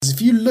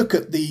if you look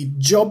at the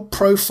job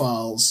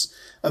profiles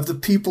of the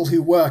people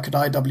who work at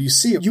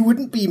IWC, you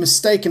wouldn't be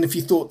mistaken if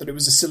you thought that it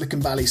was a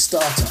Silicon Valley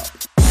startup.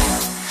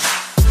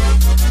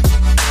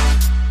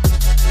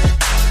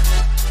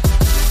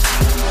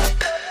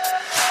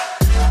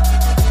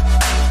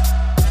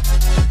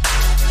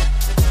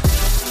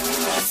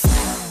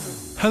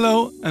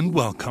 Hello and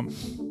welcome.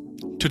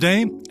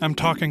 Today, I'm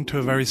talking to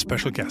a very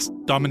special guest,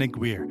 Dominic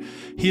Weir.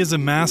 He is a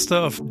master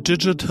of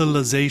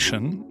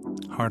digitalization,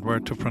 hard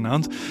word to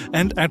pronounce,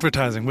 and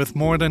advertising with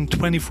more than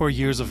 24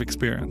 years of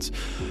experience.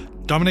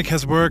 Dominic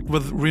has worked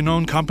with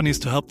renowned companies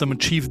to help them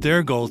achieve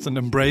their goals and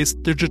embrace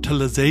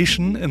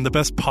digitalization in the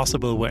best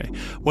possible way.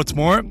 What's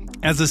more,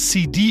 as a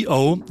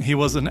CDO, he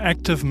was an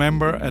active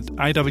member at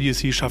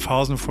IWC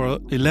Schaffhausen for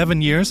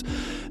 11 years,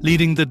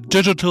 leading the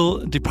digital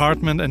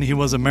department, and he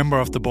was a member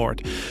of the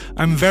board.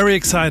 I'm very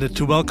excited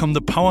to welcome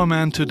the Power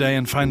Man today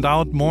and find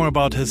out more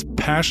about his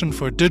passion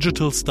for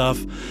digital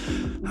stuff.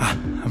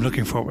 I'm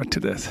looking forward to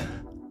this.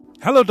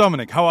 Hello,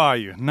 Dominic. How are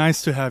you?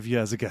 Nice to have you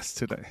as a guest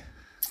today.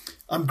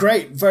 I'm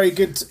great, very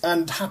good,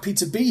 and happy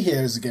to be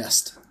here as a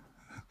guest.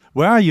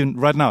 Where are you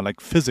right now, like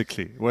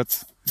physically?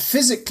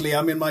 Physically,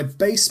 I'm in my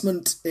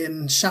basement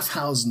in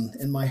Schaffhausen,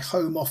 in my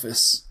home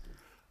office.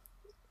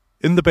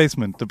 In the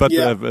basement, but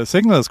yeah. The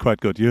signal is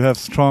quite good. You have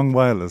strong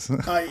wireless.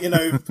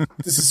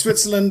 This is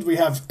Switzerland. We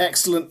have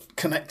excellent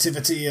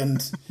connectivity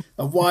and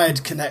a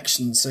wired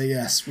connection. So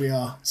yes, we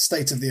are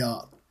state of the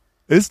art.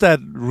 Is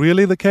that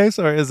really the case,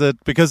 or is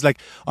it because,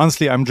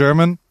 honestly, I'm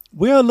German.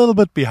 We're a little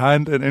bit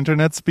behind in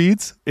internet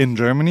speeds in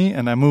Germany,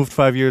 and I moved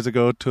 5 years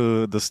ago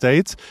to the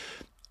States.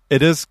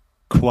 It is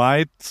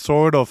quite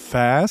sort of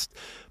fast,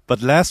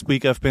 but last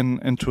week I've been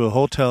into a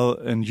hotel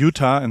in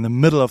Utah in the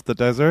middle of the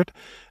desert,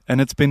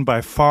 and it's been by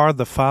far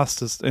the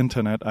fastest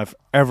internet I've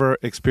ever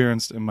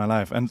experienced in my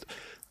life. And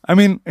I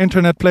mean,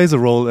 internet plays a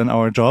role in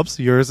our jobs,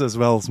 yours as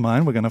well as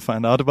mine. We're going to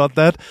find out about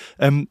that.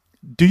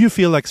 Do you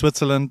feel like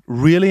Switzerland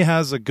really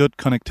has a good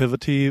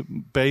connectivity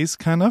base,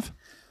 kind of?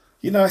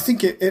 I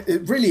think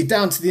it really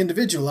down to the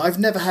individual. I've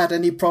never had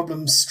any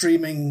problems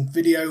streaming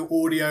video,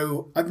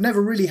 audio. I've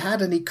never really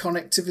had any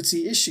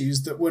connectivity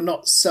issues that were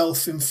not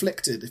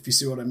self-inflicted, if you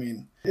see what I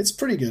mean. It's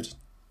pretty good.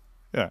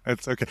 Yeah,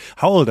 it's okay.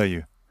 How old are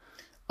you?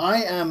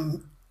 I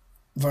am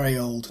very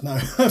old. No,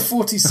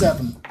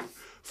 47.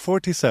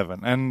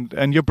 47.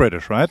 And you're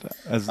British, right?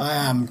 I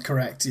am,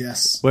 correct,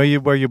 yes. Were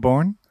you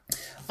born?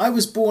 I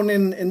was born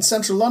in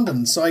central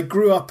London, so I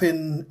grew up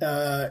in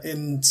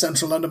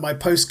central London. My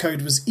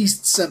postcode was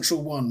East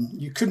Central 1.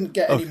 You couldn't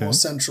get any more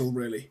central,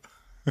 really.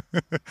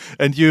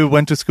 And you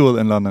went to school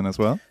in London as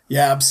well?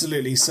 Yeah,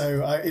 absolutely.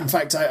 So, in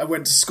fact, I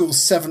went to school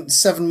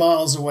seven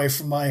miles away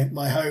from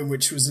my home,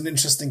 which was an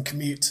interesting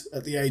commute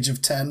at the age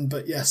of 10.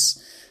 But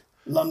yes,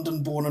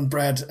 London, born and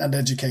bred and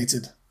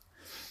educated.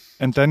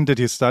 And then did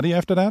you study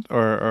after that?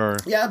 Or?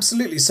 Yeah,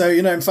 absolutely. So,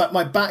 in fact,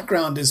 my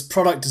background is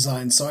product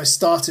design. So I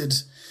started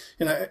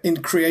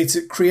in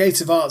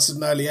creative arts at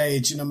an early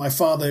age. My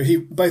father,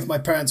 both my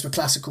parents were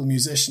classical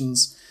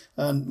musicians,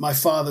 and my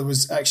father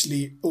was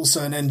actually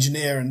also an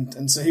engineer,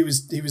 and so he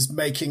was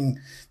making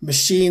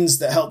machines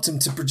that helped him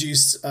to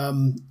produce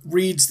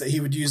reeds that he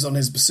would use on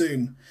his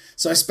bassoon.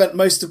 So I spent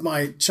most of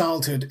my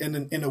childhood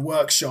in a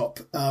workshop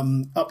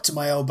up to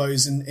my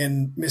elbows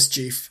in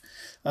mischief,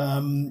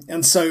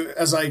 and so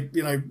as I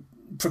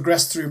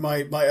progressed through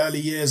my early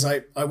years,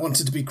 I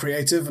wanted to be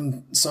creative,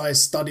 and so I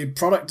studied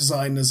product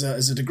design as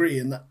a degree,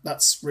 and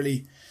that's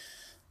really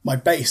my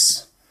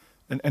base.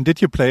 And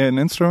did you play an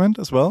instrument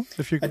as well?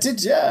 I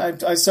did, yeah.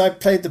 I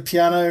played the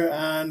piano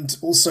and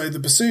also the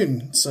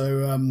bassoon.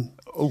 So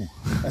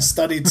I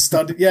studied.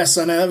 Yes,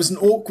 I know that was an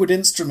awkward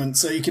instrument.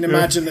 So you can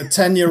imagine a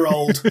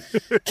 10-year-old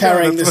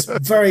carrying this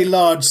very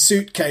large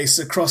suitcase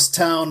across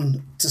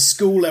town to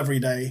school every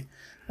day.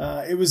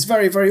 It was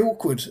very, very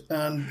awkward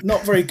and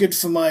not very good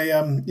for my,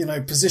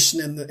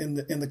 position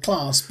in the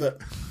class. But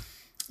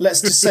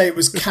let's just say it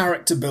was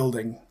character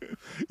building.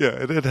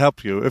 Yeah, it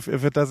helped you. If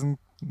it doesn't,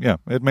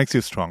 it makes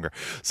you stronger.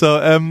 So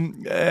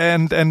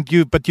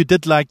but you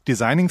did like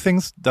designing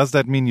things. Does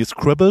that mean you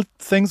scribbled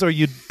things or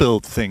you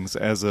built things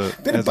as a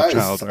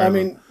child? I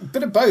mean, a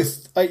bit of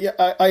both.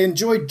 I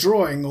enjoyed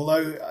drawing,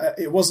 although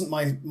it wasn't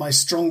my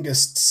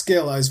strongest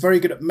skill. I was very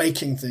good at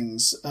making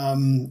things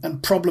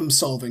and problem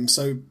solving.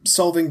 So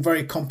solving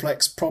very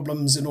complex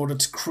problems in order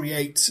to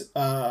create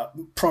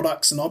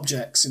products and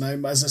objects.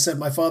 As I said,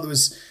 my father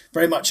was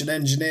very much an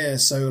engineer,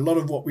 so a lot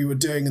of what we were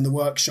doing in the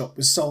workshop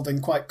was solving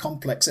quite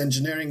complex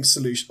engineering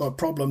solutions or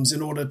problems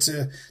in order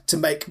to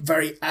make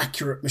very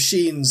accurate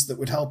machines that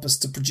would help us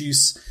to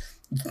produce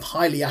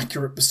highly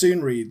accurate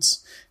bassoon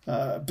reeds.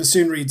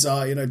 Bassoon reeds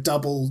are,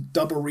 double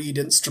reed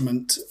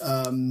instrument,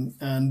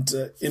 and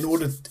in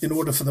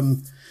order for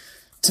them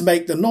to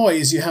make the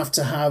noise, you have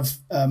to have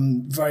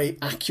very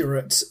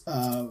accurate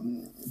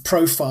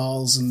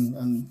profiles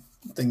and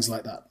things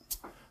like that.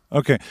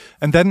 Okay,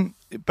 and then,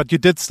 but you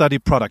did study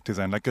product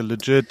design, like a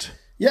legit...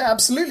 Yeah,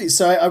 absolutely.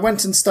 So I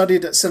went and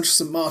studied at Central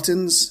St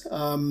Martin's,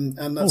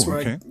 and that's where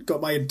I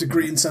got my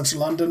degree in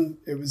Central London.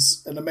 It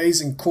was an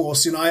amazing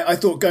course. I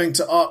thought going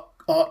to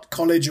art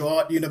college or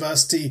art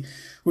university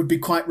would be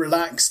quite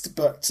relaxed,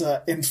 but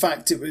in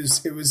fact it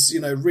was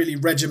really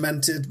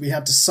regimented. We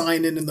had to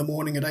sign in the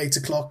morning at 8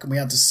 o'clock, and we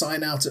had to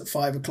sign out at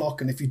 5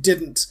 o'clock. And if you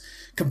didn't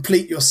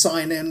complete your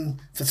sign in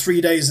for 3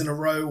 days in a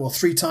row or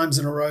 3 times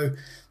in a row,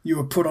 you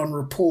were put on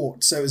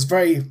report. So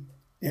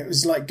it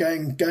was like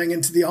going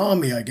into the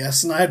army, I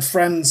guess. And I had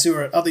friends who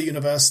were at other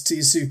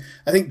universities who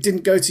I think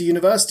didn't go to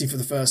university for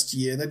the first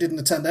year. They didn't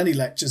attend any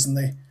lectures, and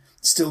they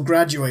still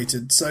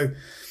graduated. So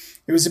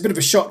it was a bit of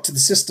a shock to the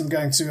system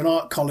going to an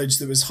art college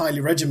that was highly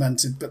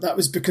regimented, but that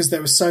was because there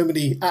were so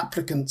many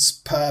applicants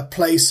per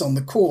place on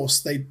the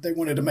course. They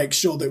wanted to make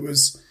sure that it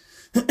was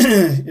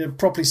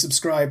properly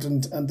subscribed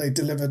and they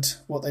delivered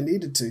what they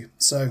needed to.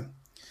 So,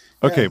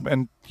 okay,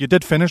 and you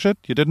did finish it?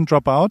 You didn't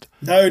drop out?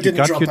 No,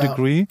 didn't drop out. You got your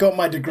degree? Got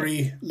my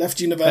degree,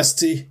 left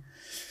university.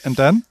 And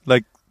then,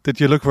 did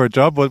you look for a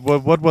job?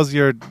 What was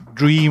your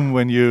dream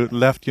when you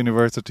left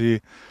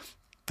university?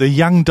 The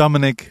young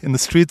Dominic in the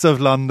streets of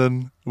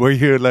London, were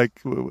you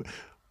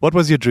what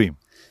was your dream?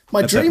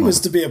 My dream was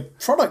to be a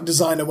product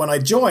designer when I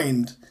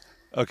joined.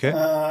 Okay.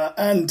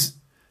 And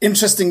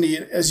interestingly,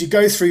 as you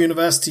go through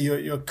university,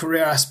 your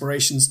career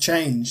aspirations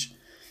change.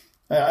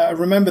 I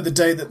remember the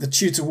day that the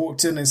tutor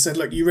walked in and said,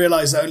 look, you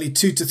realize that only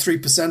 2 to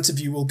 3% of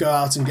you will go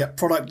out and get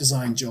product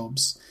design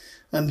jobs.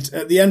 And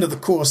at the end of the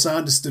course, I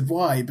understood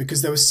why,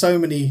 because there were so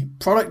many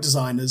product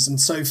designers and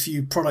so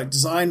few product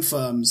design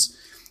firms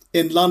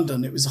in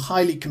London. It was a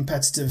highly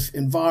competitive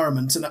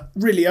environment, and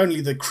really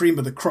only the cream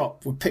of the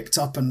crop were picked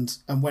up and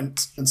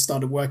went and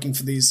started working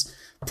for these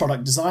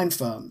product design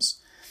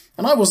firms.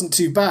 And I wasn't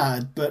too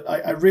bad, but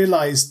I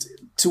realized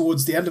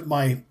towards the end of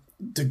my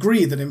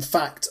degree that in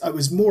fact I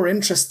was more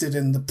interested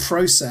in the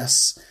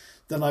process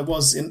than I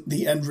was in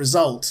the end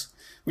result,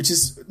 which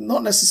is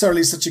not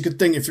necessarily such a good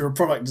thing if you're a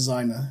product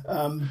designer.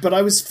 But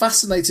I was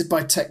fascinated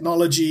by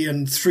technology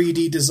and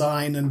 3D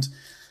design and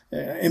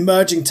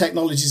emerging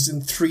technologies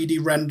in 3D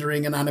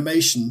rendering and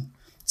animation.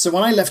 So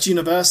when I left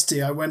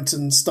university, I went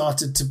and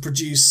started to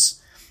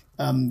produce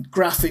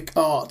graphic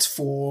art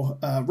for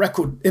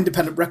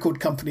independent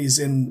record companies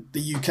in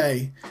the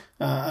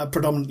UK,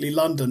 predominantly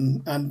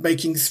London, and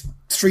making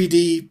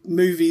 3D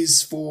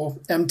movies for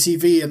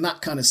MTV and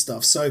that kind of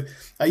stuff. So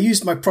I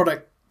used my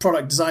product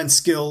design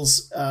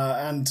skills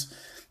and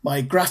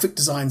my graphic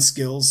design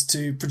skills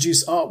to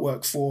produce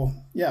artwork for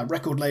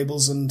record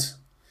labels and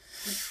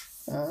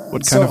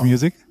what kind of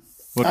music?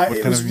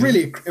 It was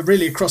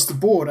really across the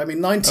board. I mean,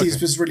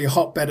 90s was really a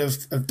hotbed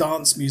of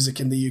dance music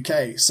in the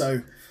UK.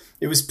 So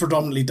it was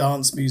predominantly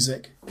dance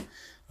music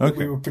that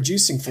we were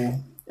producing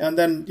for. And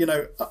then,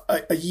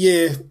 a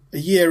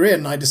year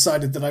in, I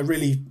decided that I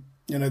really,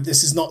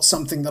 this is not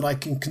something that I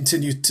can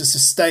continue to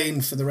sustain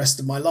for the rest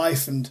of my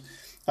life. And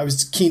I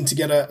was keen to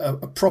get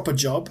a proper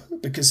job,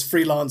 because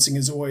freelancing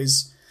is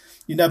always,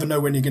 you never know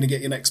when you're going to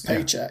get your next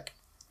paycheck. Yeah.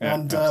 Yeah,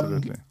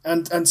 absolutely.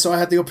 And so I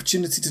had the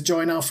opportunity to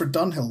join Alfred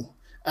Dunhill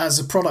as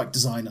a product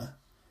designer.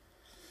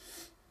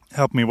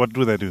 Help me, what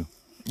do they do?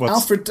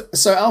 Alfred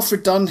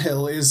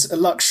Dunhill is a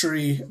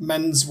luxury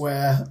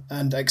menswear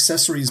and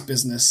accessories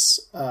business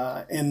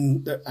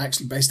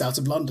actually based out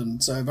of London.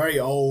 So a very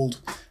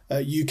old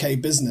UK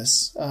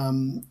business.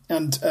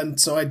 And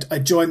so I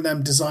joined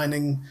them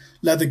designing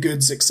leather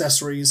goods,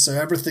 accessories. So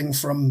everything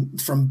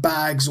from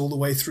bags all the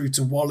way through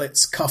to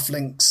wallets,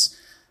 cufflinks,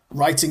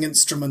 writing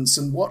instruments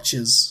and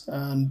watches.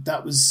 And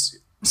that was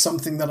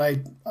something that I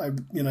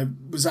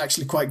was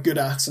actually quite good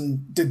at,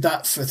 and did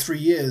that for 3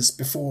 years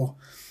before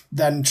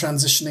then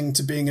transitioning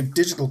to being a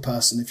digital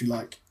person, if you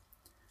like.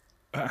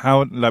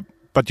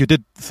 But you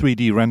did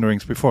 3D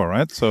renderings before,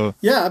 right? So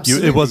yeah,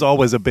 absolutely. It was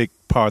always a big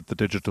part, the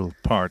digital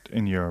part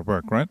in your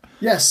work, right?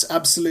 Yes,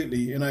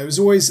 absolutely. It was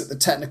always at the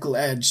technical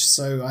edge.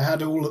 So I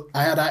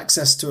had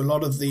access to a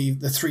lot of the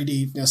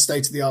 3D,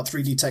 state-of-the-art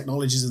 3D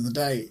technologies of the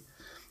day.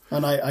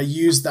 And I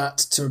used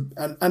that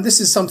and this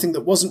is something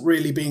that wasn't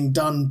really being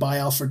done by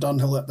Alfred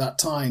Dunhill at that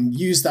time,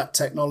 use that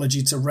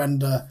technology to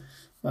render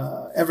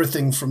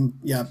everything from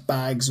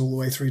bags all the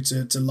way through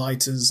to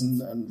lighters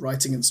and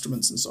writing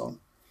instruments and so on.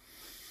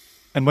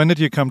 And when did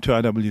you come to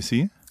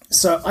IWC?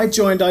 So I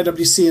joined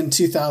IWC in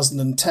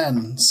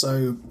 2010.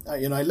 So,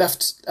 I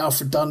left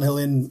Alfred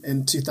Dunhill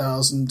in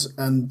 2000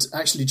 and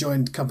actually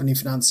joined company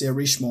financier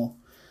Richemont.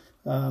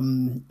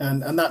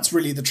 And that's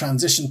really the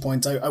transition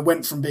point. I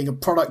went from being a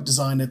product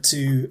designer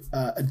to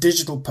a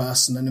digital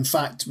person, and in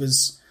fact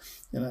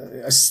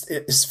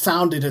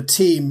founded a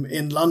team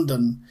in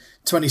London,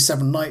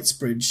 27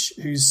 Knightsbridge,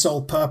 whose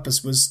sole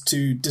purpose was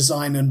to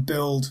design and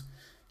build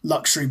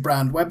luxury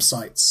brand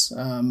websites.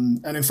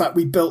 And in fact,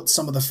 we built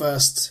some of the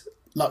first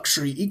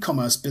luxury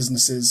e-commerce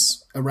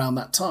businesses around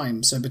that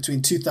time. So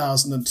between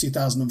 2000 and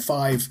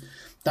 2005,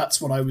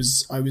 that's what I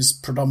was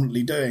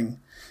predominantly doing.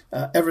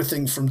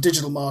 Everything from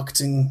digital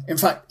marketing, in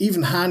fact,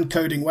 even hand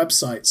coding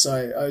websites.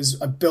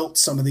 I built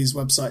some of these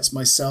websites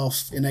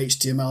myself in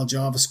HTML,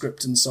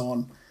 JavaScript, and so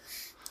on.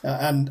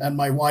 And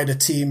my wider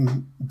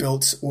team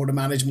built order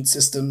management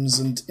systems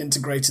and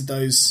integrated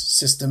those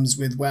systems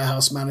with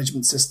warehouse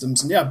management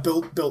systems, and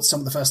built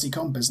some of the first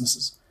e-com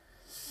businesses.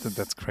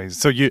 That's crazy.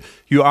 So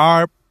you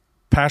are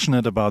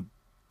passionate about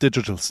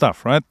digital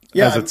stuff, right?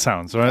 Yeah, as it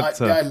sounds, right?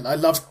 I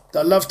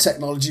love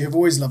technology. I've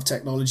always loved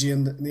technology,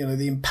 and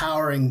the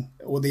empowering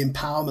or the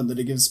empowerment that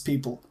it gives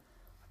people.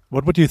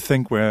 What would you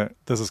think where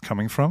this is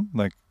coming from?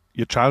 Like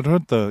your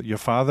childhood, your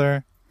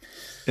father,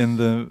 in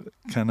the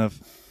kind of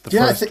the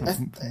first.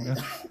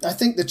 I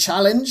think the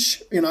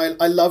challenge.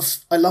 I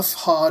love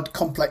hard,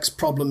 complex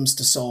problems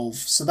to solve.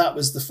 So that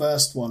was the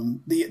first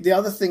one. The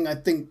other thing I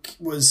think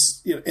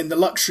was in the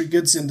luxury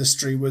goods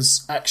industry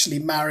was actually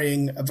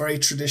marrying a very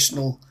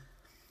traditional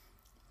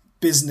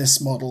business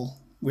model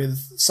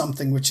with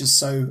something which is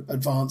so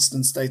advanced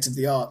and state of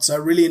the art. So I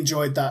really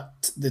enjoyed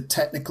the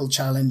technical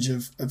challenge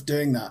of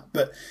doing that.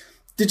 But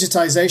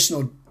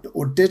digitization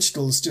or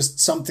digital is just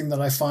something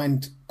that I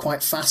find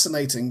quite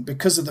fascinating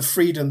because of the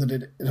freedom that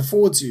it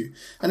affords you.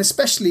 And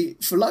especially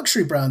for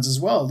luxury brands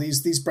as well.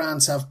 These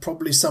brands have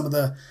probably some of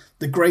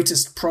the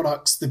greatest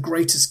products, the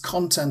greatest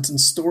content and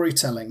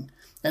storytelling.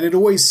 And it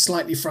always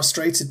slightly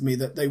frustrated me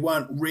that they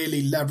weren't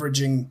really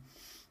leveraging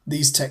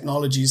these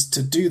technologies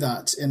to do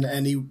that in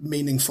any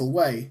meaningful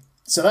way.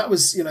 So that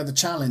was, the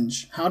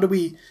challenge. How do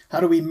we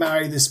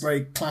marry this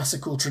very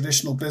classical,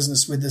 traditional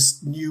business with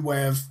this new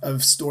way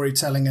of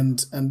storytelling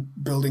and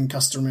building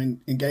customer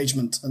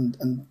engagement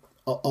and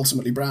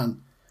ultimately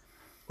brand?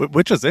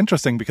 Which is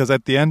interesting because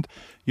at the end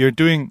you're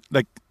in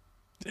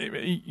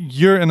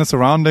a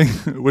surrounding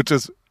which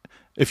is,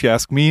 if you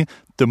ask me,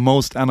 the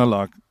most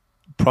analog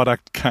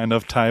product kind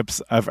of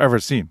types I've ever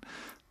seen.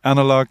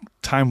 Analog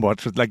time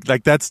watch,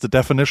 like that's the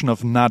definition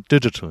of not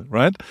digital,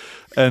 right?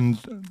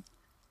 And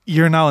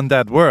you're now in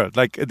that world.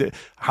 Like,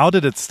 how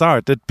did it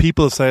start? Did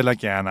people say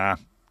like, yeah, nah,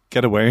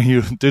 get away,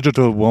 you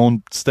digital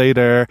won't stay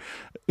there,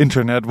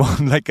 internet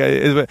won't, like,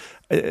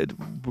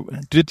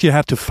 did you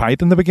have to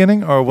fight in the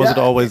beginning, or was it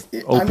always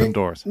open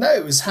doors? No,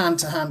 it was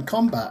hand-to-hand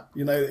combat.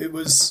 It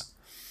was,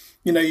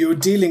 you were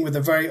dealing with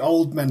a very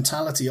old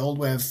mentality, old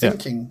way of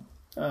thinking.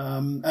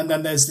 And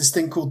then there's this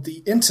thing called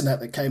the internet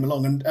that came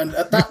along, and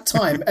at that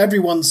time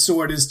everyone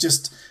saw it as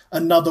just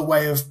another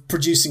way of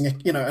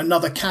producing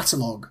another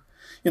catalog.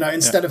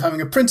 Instead of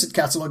having a printed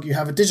catalog, you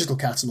have a digital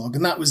catalog,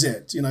 and that was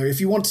it. If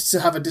you wanted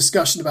to have a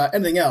discussion about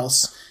anything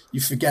else,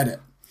 you forget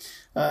it.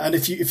 And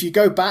if you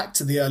go back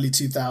to the early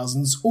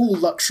 2000s, all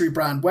luxury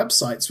brand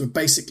websites were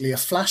basically a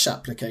Flash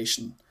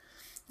application.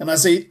 And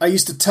as I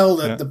used to tell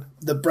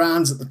the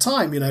brands at the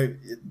time,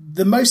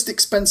 the most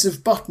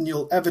expensive button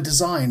you'll ever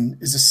design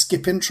is a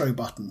skip intro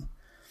button,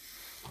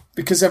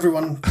 because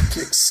everyone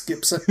clicks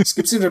skips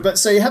intro. But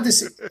so you have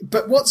this.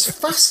 But what's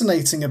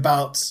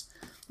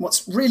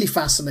really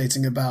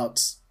fascinating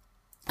about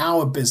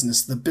our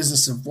business, the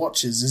business of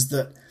watches, is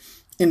that,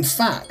 in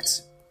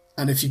fact,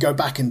 and if you go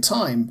back in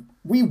time,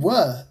 we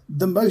were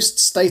the most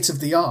state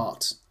of the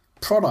art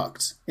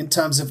product in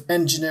terms of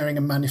engineering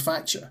and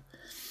manufacture.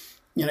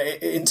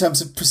 In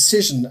terms of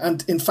precision.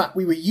 And in fact,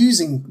 we were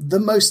using the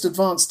most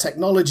advanced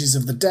technologies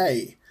of the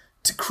day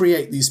to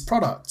create these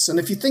products. And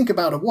if you think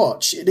about a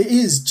watch, it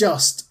is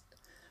just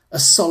a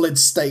solid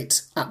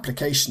state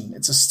application.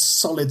 It's a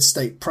solid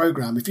state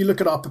program. If you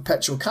look at our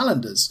perpetual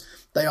calendars,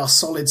 they are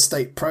solid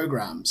state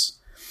programs.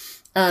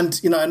 And,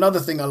 another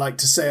thing I like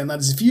to say, and that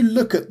is if you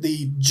look at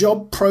the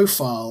job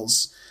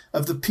profiles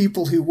of the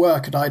people who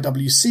work at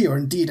IWC, or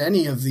indeed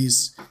any of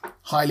these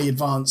highly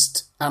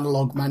advanced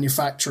analog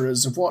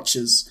manufacturers of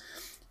watches,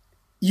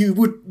 you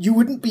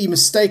wouldn't be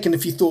mistaken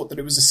if you thought that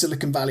it was a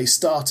Silicon Valley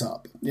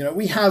startup.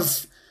 We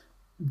have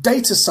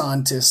data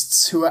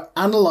scientists who are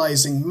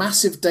analyzing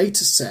massive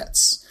data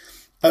sets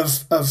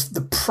of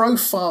the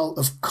profile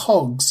of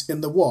cogs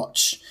in the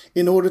watch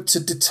in order to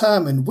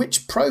determine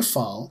which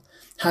profile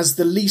has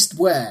the least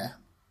wear.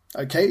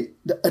 Okay,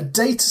 a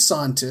data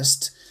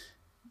scientist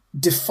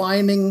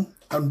defining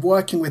and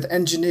working with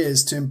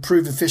engineers to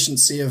improve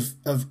efficiency of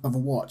a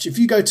watch. If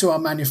you go to our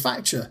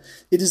manufacturer,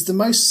 it is the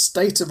most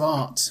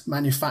state-of-art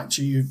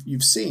manufacturer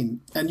you've seen.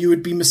 And you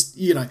would be,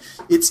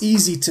 it's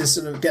easy to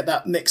sort of get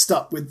that mixed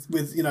up with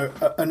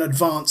an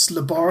advanced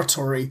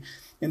laboratory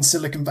in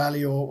Silicon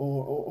Valley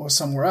or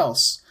somewhere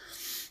else.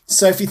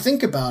 So if you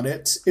think about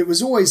it, it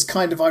was always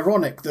kind of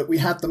ironic that we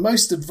had the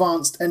most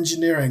advanced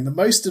engineering, the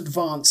most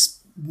advanced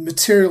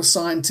material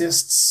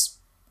scientists,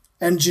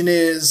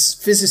 engineers,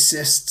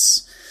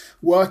 physicists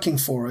working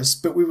for us,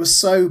 but we were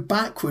so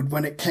backward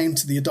when it came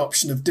to the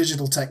adoption of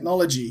digital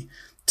technology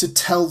to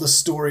tell the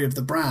story of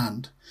the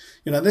brand.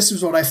 This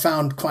was what I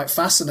found quite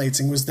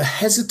fascinating, was the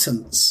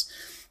hesitance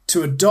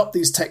to adopt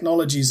these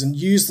technologies and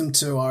use them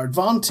to our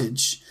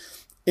advantage.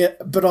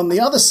 But on the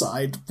other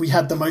side, we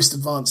had the most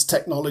advanced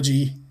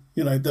technology,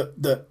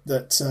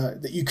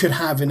 that you could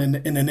have in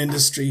an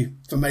industry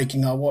for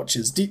making our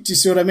watches. Do you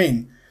see what I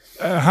mean?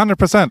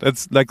 100%.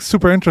 It's like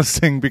super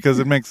interesting because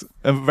it makes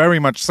very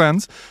much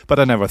sense, but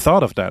I never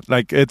thought of that.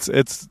 Like it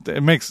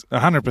makes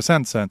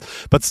 100%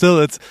 sense, but still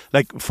it's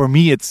like, for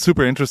me, it's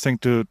super interesting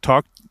to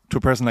talk to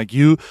a person like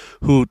you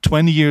who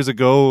 20 years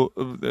ago,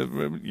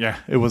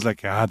 it was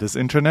like, this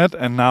internet,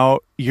 and now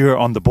you're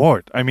on the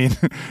board. I mean,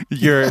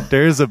 you're a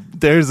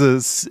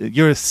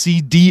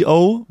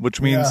CDO,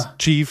 which means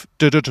Chief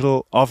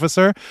Digital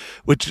Officer,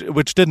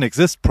 which didn't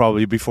exist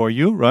probably before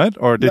you, right?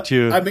 Or did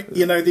you? I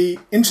mean,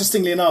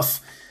 interestingly enough,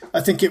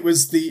 I think it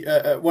was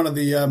one of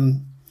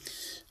the.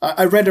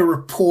 I read a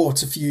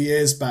report a few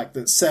years back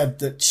that said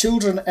that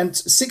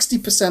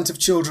 60% of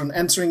children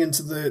entering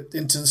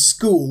into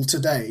school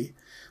today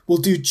will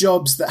do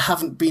jobs that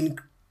haven't been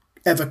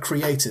ever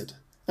created.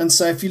 And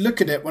so if you look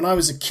at it, when I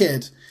was a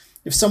kid,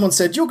 if someone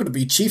said, you're going to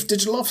be Chief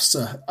Digital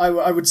Officer,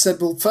 I would say,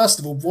 well, first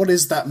of all, what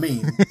does that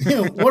mean?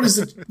 What is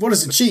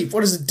a chief?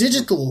 What does a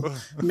digital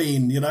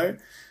mean, and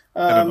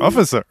an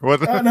officer.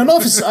 What? And an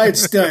officer,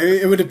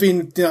 it would have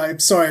been,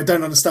 sorry, I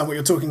don't understand what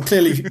you're talking.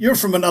 Clearly, you're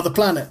from another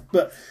planet.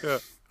 But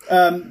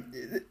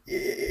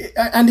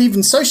and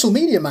even social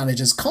media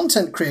managers,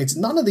 content creators,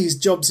 none of these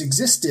jobs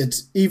existed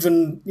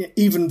even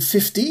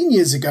 15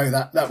 years ago.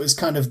 That was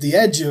kind of the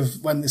edge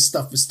of when this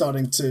stuff was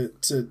starting to.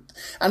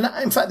 And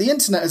in fact, the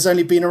internet has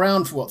only been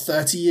around for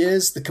 30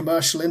 years, the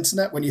commercial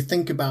internet, when you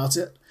think about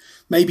it,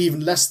 maybe even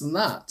less than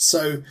that.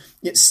 So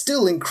it's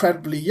still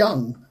incredibly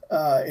young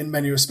in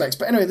many respects.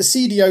 But anyway, the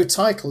CDO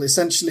title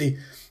essentially.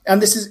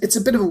 And it's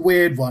a bit of a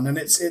weird one, and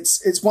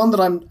it's one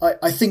that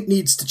I think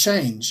needs to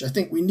change. I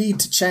think we need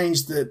to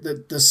change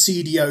the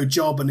CDO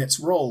job and its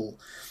role.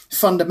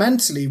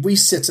 Fundamentally, we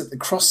sit at the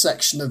cross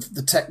section of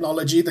the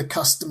technology, the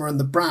customer, and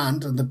the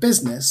brand and the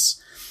business,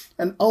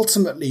 and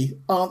ultimately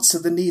answer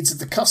the needs of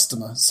the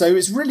customer. So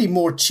it's really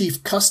more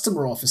Chief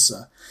Customer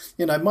Officer.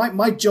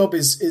 My job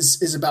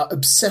is about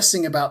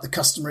obsessing about the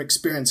customer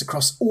experience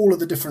across all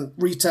of the different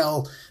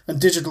retail and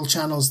digital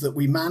channels that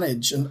we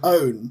manage and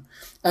own,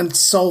 and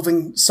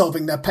solving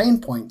their pain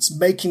points,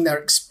 making their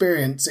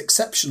experience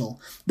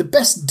exceptional. The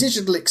best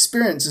digital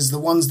experience is the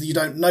ones that you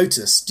don't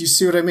notice. Do you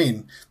see what I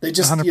mean? They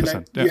just,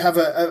 you have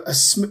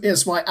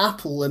it's why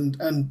Apple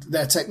and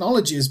their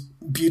technology is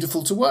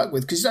beautiful to work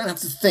with, because you don't have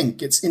to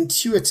think. It's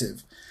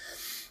intuitive.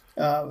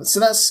 So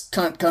that's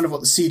kind of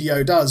what the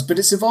CDO does, but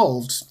it's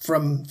evolved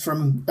from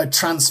a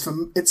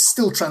it's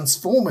still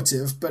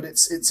transformative, but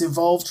it's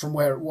evolved from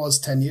where it was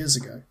 10 years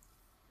ago.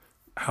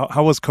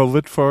 How was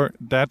COVID for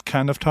that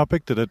kind of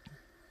topic? Did it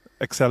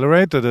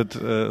accelerate? Did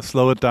it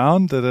slow it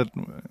down?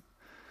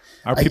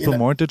 Are people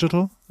more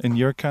digital in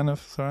your kind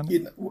of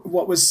surrounding? And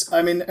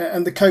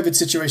the COVID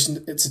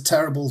situation, it's a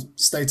terrible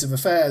state of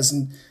affairs,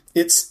 and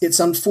it's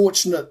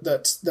unfortunate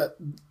that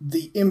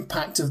the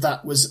impact of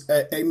that was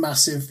a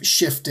massive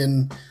shift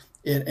in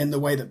the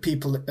way that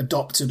people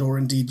adopted or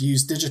indeed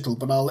used digital.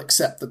 But I'll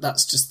accept that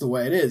that's just the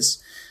way it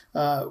is.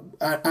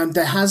 And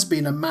there has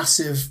been a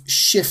massive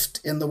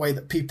shift in the way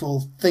that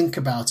people think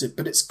about it,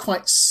 but it's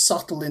quite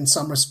subtle in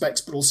some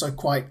respects, but also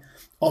quite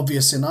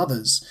obvious in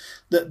others.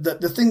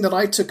 The thing that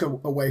I took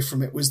away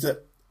from it was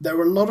that there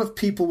were a lot of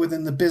people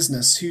within the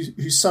business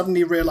who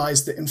suddenly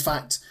realized that, in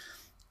fact,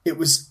 it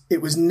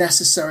was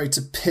necessary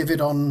to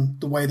pivot on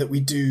the way that we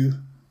do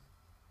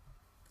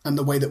and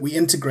the way that we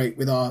integrate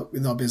with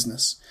our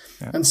business.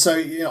 Yeah. And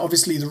so,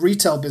 obviously the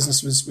retail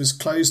business was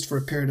closed for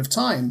a period of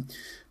time.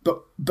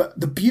 But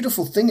the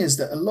beautiful thing is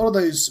that a lot of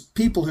those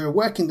people who are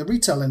working the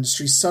retail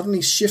industry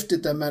suddenly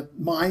shifted their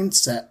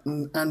mindset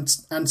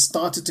and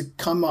started to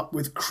come up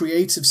with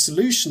creative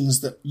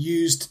solutions that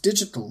used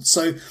digital.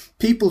 So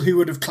people who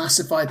would have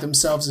classified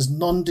themselves as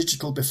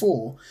non-digital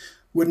before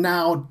were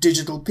now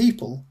digital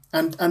people.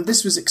 And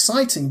this was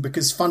exciting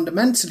because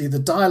fundamentally the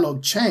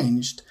dialogue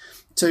changed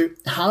to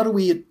how do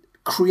we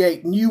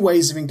create new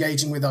ways of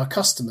engaging with our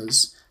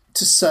customers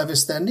to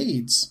service their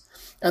needs.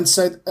 And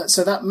so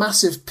that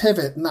massive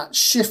pivot and that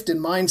shift in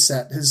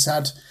mindset has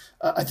had,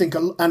 I think,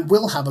 and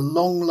will have a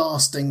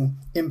long-lasting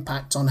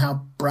impact on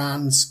how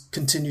brands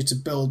continue to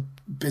build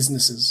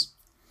businesses.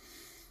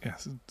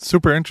 Yes,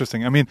 super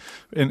interesting. I mean,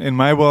 in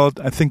my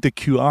world, I think the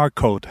QR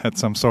code had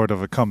some sort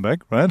of a comeback,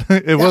 right?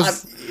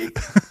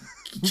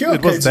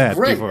 QR codes are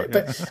great, before, yeah.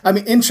 But I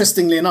mean,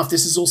 interestingly enough,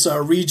 this is also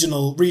a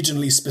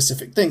regionally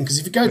specific thing. Because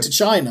if you go to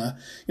China,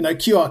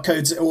 QR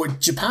codes, or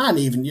Japan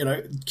even,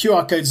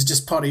 QR codes are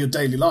just part of your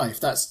daily life.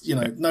 That's,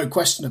 no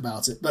question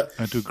about it. But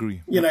I do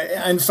agree.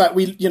 In fact,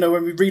 when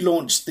we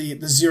relaunched the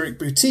Zurich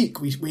boutique,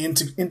 we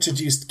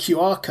introduced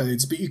QR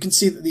codes. But you can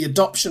see that the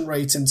adoption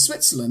rate in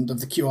Switzerland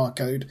of the QR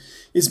code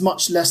is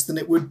much less than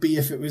it would be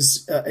if it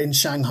was in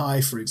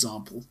Shanghai, for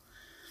example.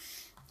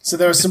 So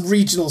there are some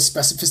regional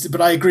specificity, but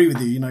I agree with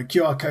you.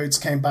 QR codes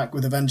came back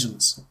with a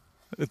vengeance.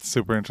 It's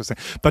super interesting.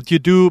 But you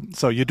do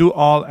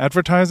all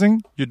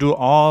advertising, you do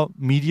all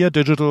media,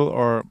 digital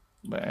or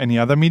any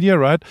other media,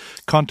 right?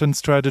 Content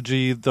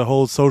strategy, the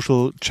whole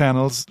social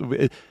channels.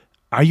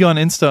 Are you on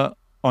Insta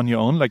on your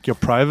own, like your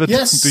private?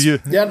 Yes. Do you?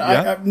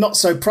 Yeah, I'm not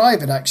so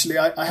private actually.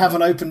 I have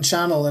an open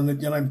channel,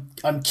 and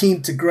I'm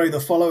keen to grow the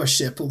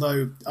followership.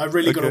 Although I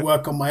really got to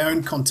work on my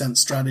own content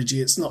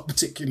strategy. It's not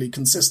particularly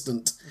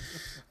consistent.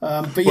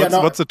 But yeah,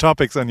 what's the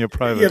topics on your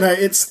private? You know,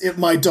 it's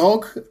my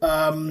dog.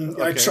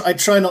 Okay. I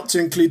try not to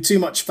include too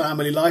much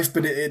family life,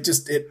 but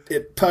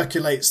it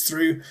percolates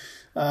through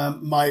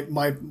my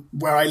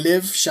where I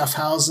live,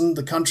 Schaffhausen,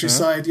 the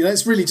countryside. You know,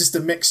 it's really just a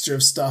mixture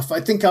of stuff.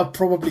 I think I'll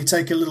probably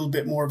take a little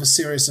bit more of a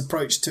serious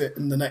approach to it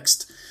in the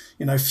next,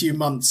 few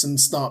months and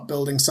start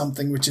building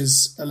something which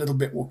is a little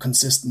bit more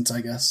consistent,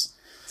 I guess.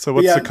 So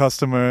what's the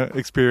customer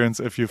experience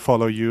if you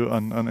follow you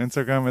on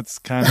Instagram? It's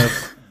kind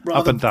of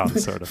up and down,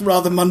 sort of.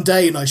 Rather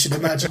mundane, I should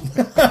imagine.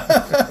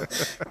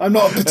 I'm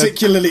not a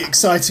particularly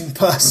exciting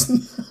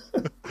person.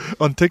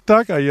 On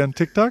TikTok? Are you on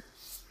TikTok?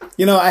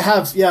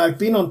 I've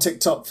been on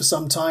TikTok for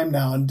some time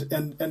now,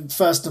 and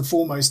first and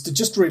foremost to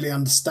just really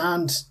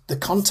understand the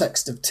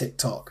context of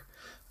TikTok.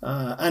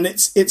 And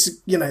it's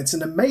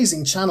an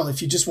amazing channel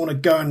if you just want to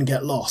go and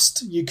get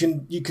lost. You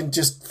can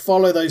just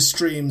follow those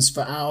streams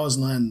for hours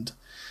on end.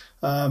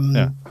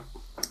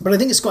 But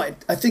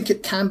I think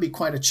it can be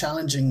quite a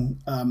challenging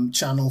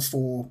channel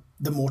for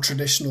the more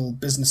traditional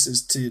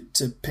businesses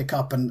to pick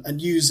up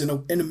and use in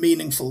a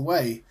meaningful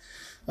way.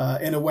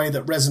 In a way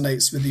that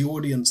resonates with the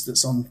audience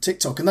that's on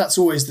TikTok. And that's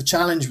always the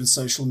challenge with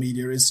social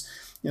media is,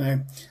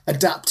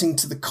 adapting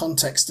to the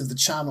context of the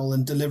channel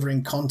and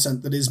delivering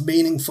content that is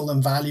meaningful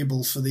and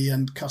valuable for the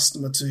end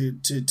customer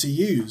to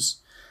use.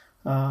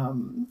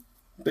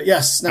 But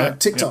yes,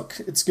 TikTok,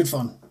 It's good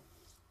fun.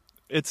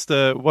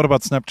 What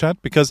about Snapchat?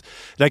 Because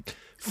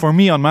for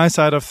me, on my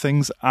side of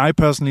things, I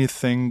personally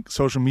think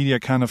social media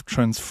kind of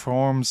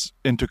transforms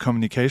into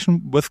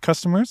communication with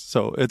customers.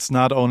 So it's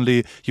not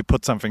only you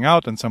put something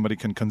out and somebody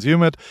can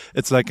consume it.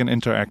 It's like an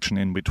interaction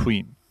in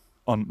between.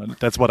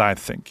 That's what I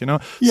think, Yeah.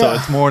 So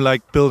it's more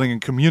like building a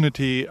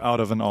community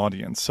out of an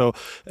audience. So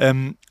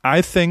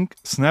I think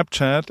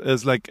Snapchat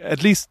is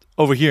at least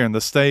over here in the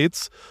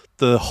States,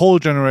 the whole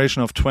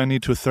generation of 20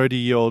 to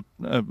 30-year-old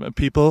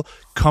people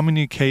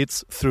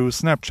communicates through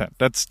Snapchat.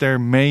 That's their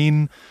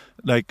main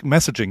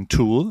messaging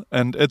tool,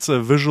 and it's a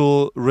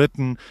visual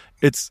written.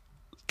 It's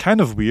kind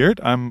of weird.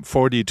 I'm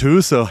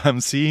 42, so I'm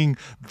seeing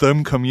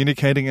them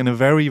communicating in a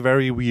very,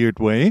 very weird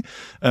way.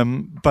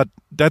 But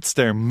that's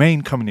their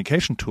main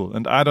communication tool,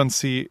 and I don't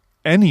see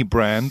any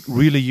brand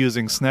really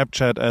using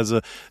Snapchat as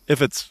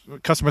if it's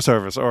customer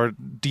service or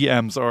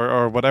DMs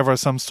or whatever,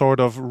 some sort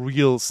of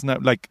real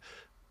snap.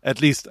 At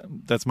least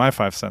that's my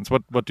 5 cents.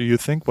 What do you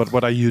think?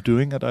 What are you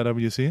doing at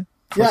IWC?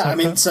 Yeah,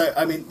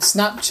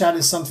 Snapchat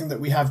is something that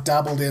we have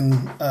dabbled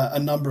in a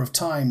number of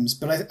times,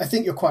 but I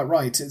think you're quite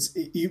right.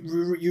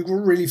 You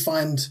really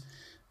find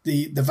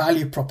the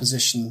value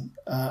proposition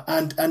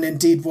and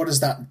indeed what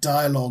does that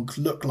dialogue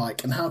look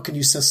like, and how can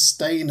you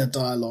sustain a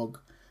dialogue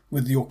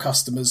with your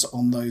customers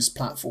on those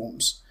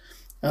platforms?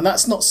 And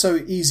that's not so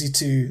easy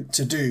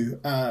to do,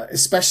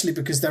 especially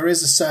because there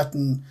is a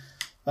certain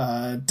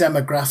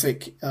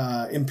demographic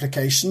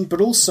implication,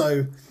 but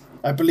also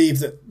I believe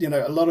that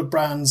a lot of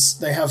brands,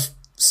 they have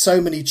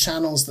so many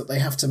channels that they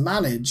have to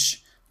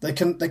manage. They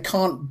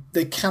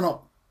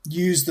cannot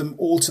use them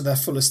all to their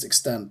fullest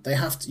extent.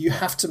 You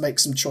have to make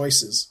some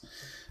choices,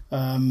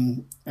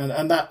 and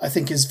that I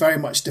think is very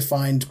much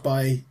defined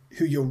by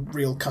who your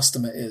real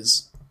customer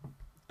is.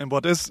 And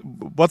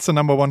what's the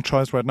number one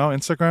choice right now?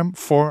 Instagram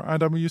for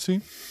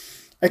IWC?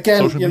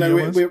 Again,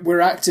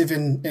 we're active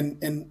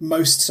in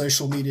most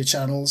social media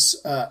channels,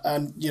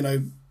 and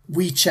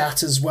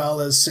WeChat as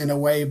well as Sina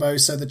Weibo.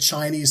 So the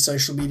Chinese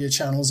social media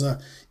channels are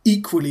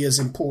equally as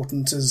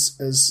important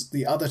as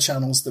the other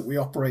channels that we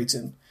operate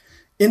in.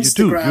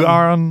 Instagram.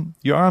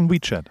 You are on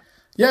WeChat.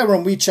 Yeah, we're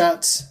on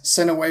WeChat,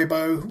 Sina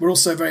Weibo. We're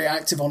also very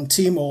active on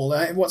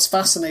Tmall. What's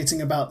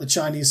fascinating about the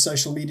Chinese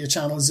social media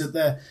channels is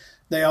that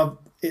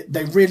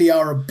they really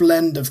are a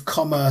blend of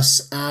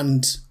commerce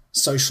and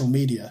social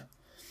media.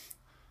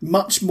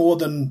 Much more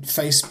than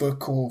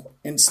Facebook or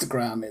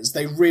Instagram is.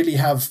 They really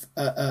have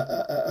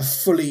a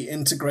fully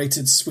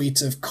integrated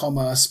suite of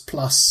commerce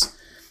plus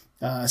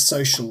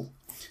social.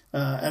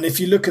 And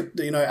if you look at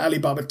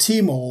Alibaba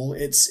Tmall,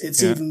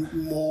 it's even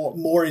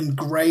more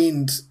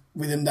ingrained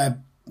within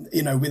their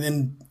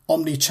within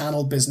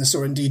omni-channel business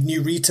or indeed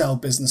new retail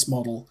business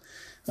model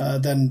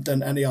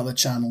than any other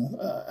channel.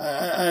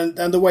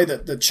 And the way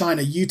that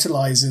China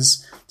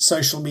utilizes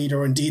social media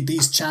or indeed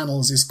these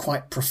channels is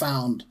quite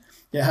profound.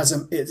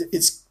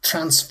 It's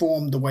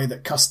transformed the way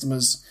that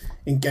customers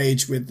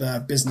engage with their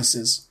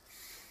businesses.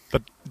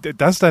 But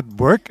does that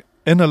work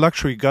in a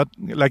luxury gut?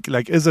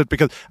 Like is it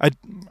because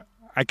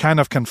I kind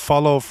of can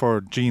follow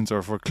for jeans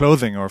or for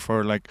clothing or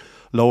for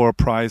lower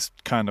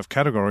priced kind of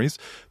categories,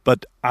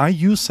 but are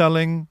you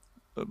selling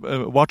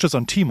watches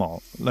on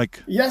Tmall?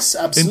 Yes,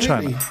 absolutely. In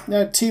China?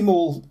 No,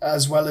 Tmall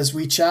as well as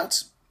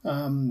WeChat.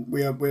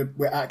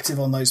 We're active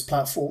on those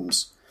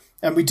platforms,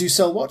 and we do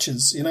sell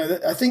watches.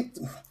 I think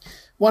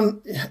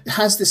one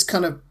has this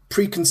kind of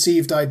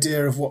preconceived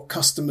idea of what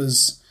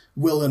customers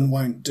will and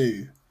won't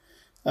do.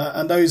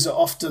 And those are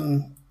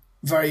often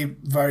very,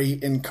 very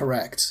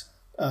incorrect.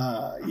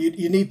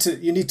 You need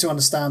to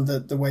understand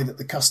the way that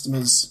the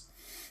customers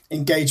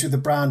engage with the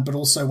brand, but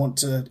also want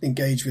to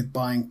engage with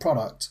buying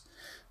product.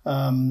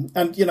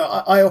 And, you know,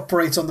 I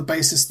operate on the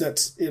basis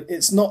that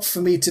it's not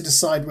for me to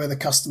decide where the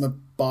customer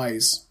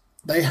buys.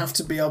 They have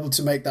to be able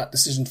to make that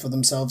decision for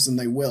themselves, and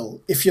they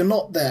will. If you're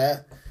not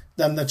there,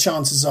 then the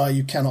chances are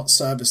you cannot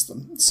service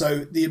them.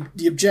 So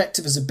the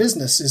objective as a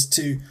business is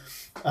to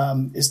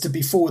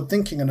be forward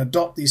thinking and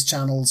adopt these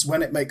channels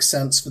when it makes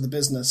sense for the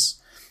business,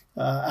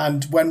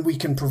 and when we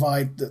can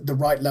provide the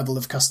right level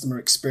of customer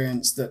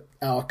experience that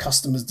our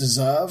customers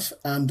deserve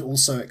and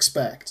also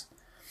expect.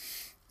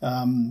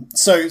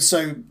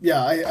 So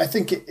yeah, I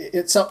think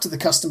it's up to the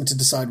customer to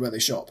decide where they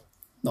shop,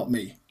 not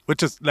me.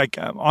 Which is like,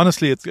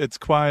 honestly, it's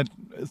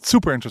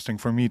super interesting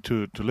for me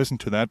to listen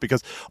to that,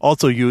 because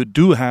also you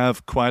do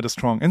have quite a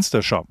strong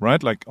Insta shop,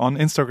 right? Like on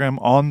Instagram,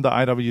 on the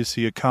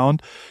IWC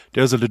account,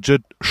 there's a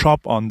legit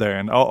shop on there.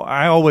 And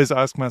I always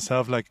ask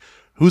myself, like,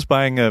 who's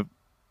buying a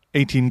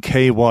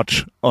 18K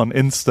watch on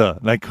Insta?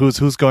 Like,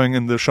 who's going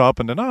in the shop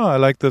and then, oh, I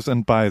like this,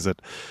 and buys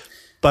it?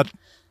 But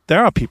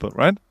there are people,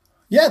 right?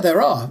 Yeah,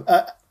 there are.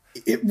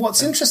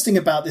 What's interesting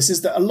about this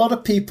is that a lot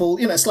of people,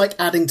 you know, it's like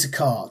adding to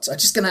cart. I'm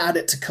just going to add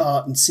it to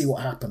cart and see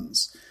what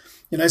happens.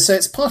 You know, so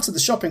it's part of the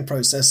shopping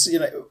process. You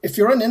know, if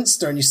you're on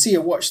Insta and you see a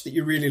watch that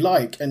you really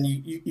like and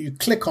you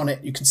click on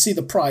it, you can see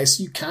the price,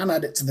 you can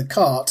add it to the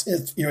cart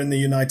if you're in the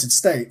United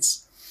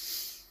States.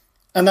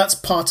 And that's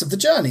part of the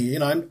journey. You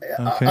know,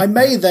 okay. I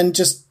may then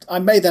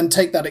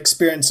take that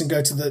experience and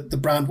go to the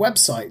brand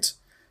website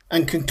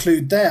and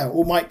conclude there,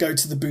 or might go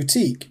to the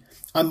boutique.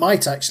 I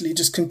might actually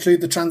just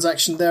conclude the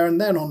transaction there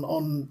and then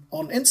on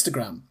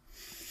Instagram.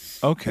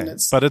 Okay,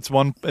 but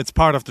it's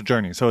part of the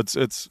journey. So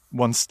it's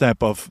one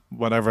step of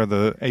whatever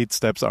the 8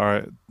 steps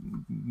are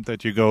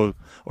that you go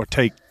or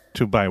take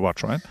to buy a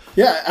watch, right?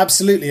 Yeah,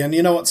 absolutely. And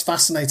you know what's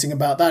fascinating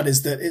about that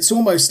is that it's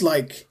almost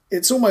like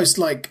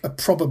a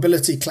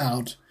probability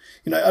cloud.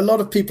 You know, a lot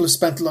of people have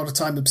spent a lot of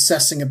time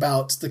obsessing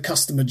about the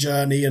customer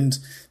journey and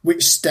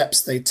which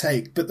steps they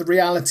take, but the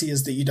reality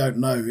is that you don't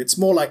know. It's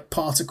more like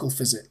particle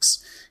physics.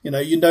 You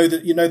know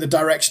the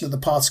direction of the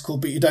particle,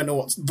 but you don't know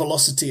what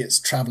velocity it's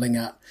traveling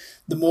at.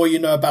 The more you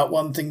know about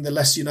one thing, the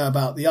less you know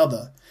about the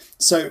other.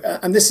 So,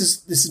 and this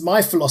is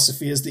my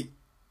philosophy: is that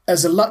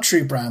as a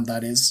luxury brand,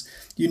 that is,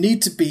 you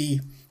need to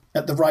be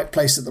at the right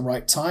place at the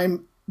right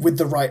time with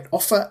the right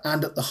offer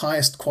and at the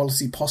highest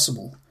quality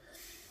possible.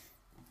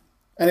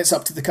 And it's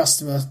up to the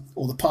customer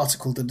or the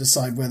particle to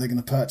decide where they're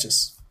going to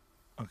purchase.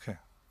 Okay.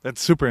 That's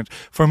super.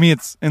 For me,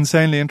 it's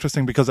insanely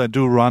interesting because I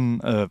do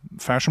run a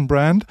fashion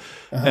brand,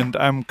 and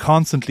I'm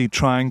constantly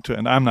trying to,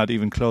 and I'm not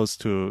even close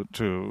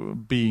to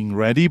being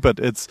ready, but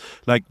it's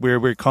like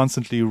we're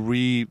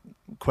constantly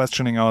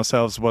questioning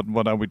ourselves,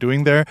 what are we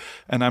doing there?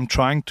 And I'm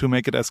trying to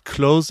make it as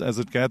close as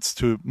it gets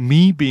to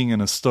me being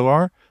in a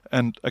store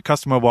and a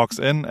customer walks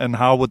in, and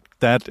how would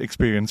that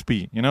experience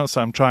be? You know,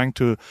 so I'm trying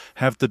to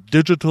have the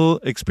digital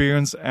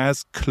experience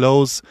as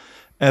close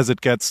as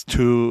it gets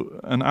to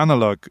an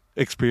analog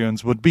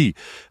experience would be,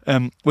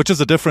 which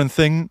is a different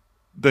thing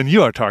than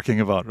you are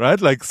talking about,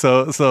 right? Like,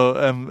 so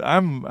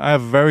I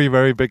have very,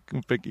 very big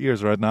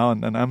ears right now,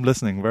 and I'm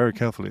listening very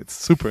carefully. It's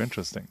super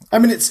interesting. I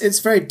mean, it's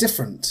very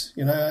different.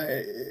 You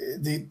know,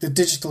 the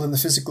digital and the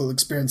physical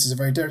experiences are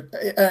very different,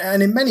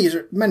 and in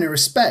many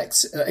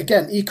respects,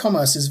 again,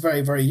 e-commerce is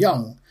very, very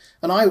young,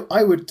 and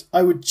I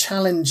would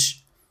challenge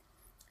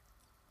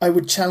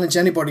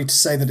anybody to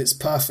say that it's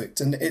perfect,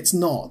 and it's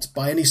not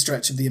by any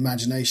stretch of the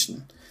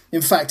imagination.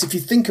 In fact, if you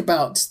think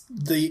about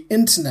the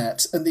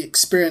internet and the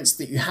experience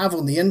that you have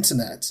on the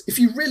internet, if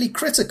you're really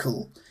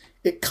critical,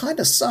 it kind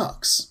of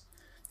sucks.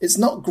 It's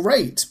not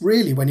great,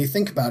 really, when you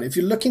think about it. If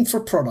you're looking for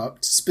a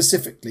product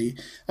specifically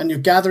and you're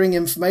gathering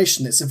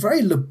information, it's a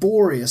very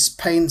laborious,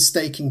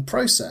 painstaking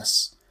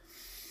process.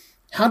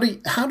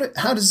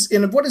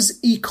 What does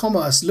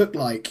e-commerce look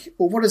like,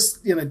 or what does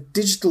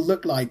digital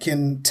look like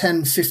in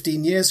 10,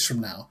 15 years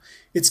from now?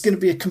 It's going to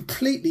be a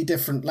completely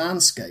different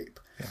landscape.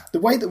 Yeah. The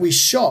way that we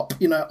shop,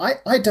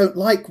 I don't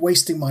like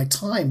wasting my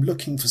time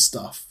looking for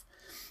stuff.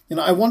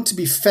 I want to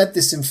be fed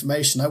this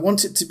information. I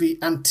want it to be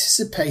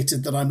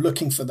anticipated that I'm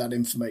looking for that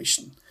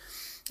information.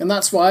 And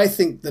that's why I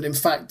think that, in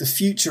fact, the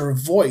future of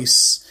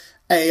voice,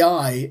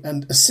 AI,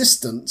 and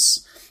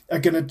assistants are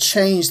going to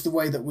change the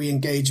way that we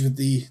engage with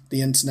the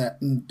internet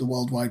and the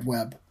World Wide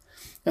Web.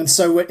 And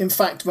so, in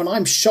fact, when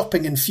I'm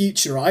shopping in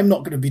future, I'm not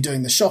going to be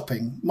doing the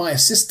shopping. My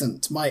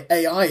assistant, my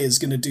AI, is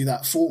going to do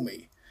that for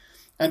me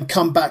and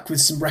come back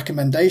with some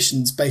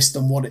recommendations based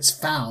on what it's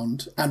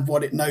found and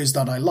what it knows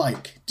that I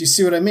like. Do you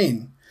see what I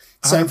mean?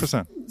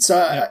 100%. So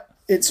yeah.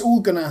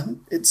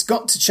 It's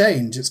got to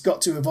change. It's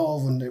got to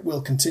evolve, and it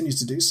will continue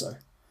to do so.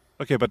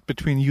 Okay, but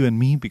between you and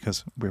me,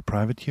 because we're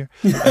private here,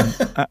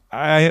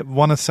 I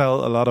want to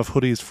sell a lot of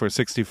hoodies for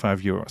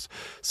 65 euros.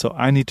 So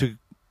I need to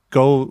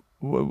go.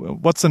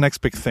 What's the next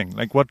big thing?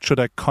 Like, what should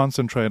I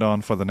concentrate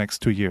on for the next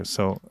 2 years?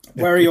 So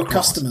where are your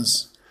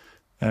customers?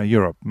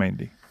 Europe,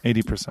 mainly,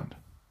 80%.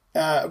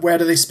 Where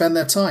do they spend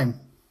their time?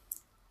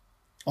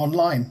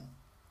 Online.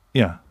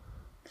 Yeah.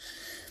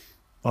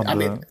 I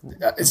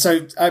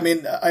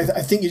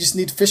think you just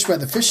need to fish where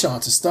the fish are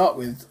to start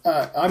with.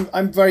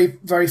 I'm very,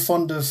 very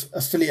fond of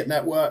affiliate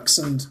networks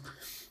and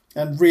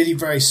and really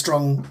very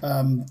strong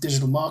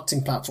digital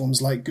marketing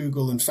platforms like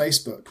Google and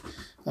Facebook.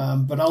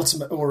 But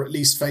or at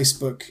least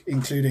Facebook,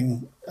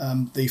 including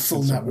the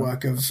full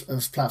network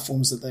of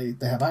platforms that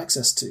they have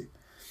access to.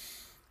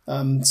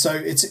 So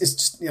it's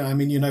just,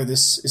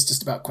 this is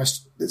just about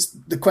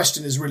the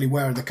question is really,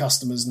 where are the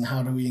customers and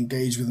how do we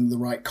engage with them the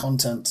right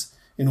content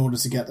in order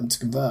to get them to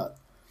convert?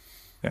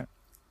 Yeah,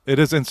 it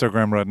is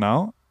Instagram right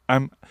now.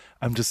 I'm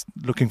just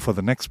looking for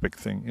the next big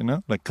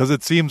thing, because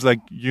it seems like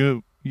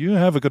you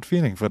have a good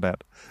feeling for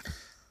that.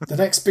 The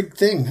next big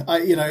thing,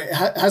 it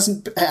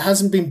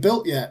hasn't been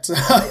built yet.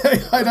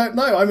 I don't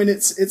know. I mean,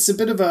 it's a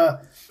bit of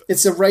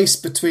it's a race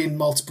between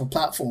multiple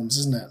platforms,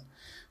 isn't it?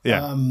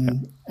 Yeah.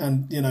 And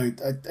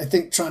I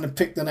think trying to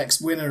pick the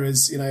next winner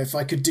is, if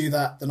I could do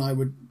that, then I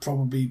would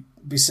probably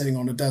be sitting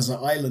on a desert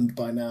island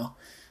by now.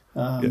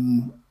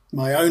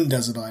 My own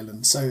desert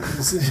island. So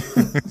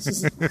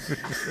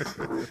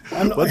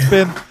what's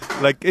been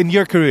like in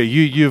your career?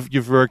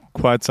 You've worked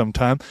quite some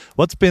time.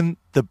 What's been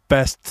the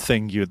best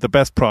thing the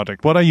best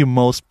project? What are you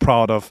most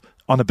proud of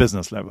on a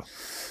business level?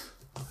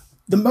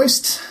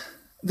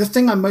 The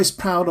thing I'm most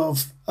proud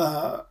of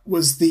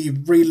was the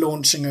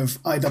relaunching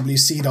of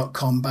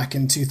IWC.com back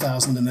in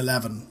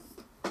 2011,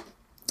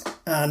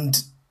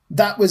 and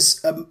that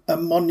was a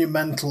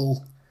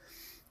monumental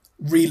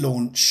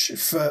relaunch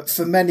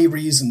for many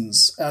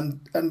reasons,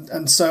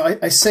 and so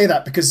I say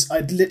that because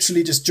I'd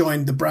literally just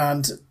joined the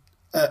brand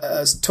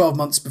 12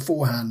 months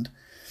beforehand,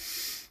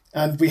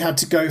 and we had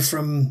to go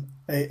from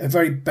a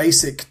very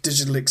basic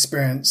digital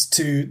experience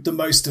to the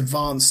most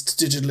advanced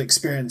digital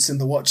experience in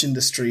the watch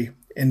industry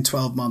in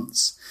 12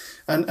 months.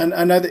 And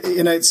I know that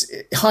it's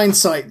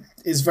hindsight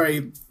is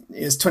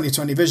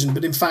 2020 vision,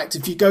 but in fact,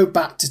 if you go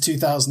back to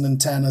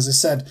 2010, as I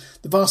said,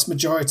 the vast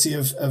majority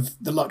of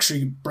the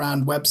luxury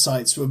brand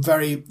websites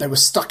were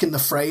stuck in the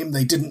frame.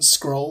 They didn't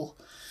scroll.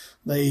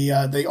 They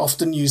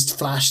often used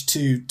Flash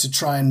to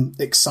try and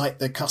excite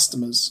their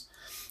customers.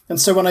 And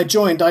so when I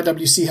joined,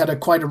 IWC had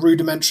quite a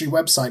rudimentary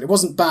website. It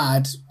wasn't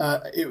bad.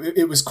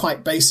 It was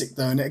quite basic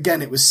though. And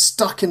again, it was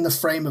stuck in the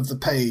frame of the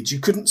page. You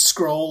couldn't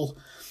scroll.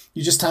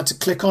 You just had to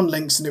click on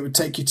links and it would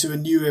take you to a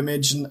new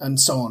image and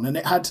so on. And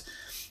it had,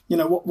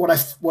 what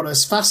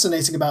was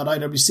fascinating about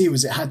IWC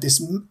was it had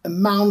this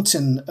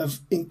mountain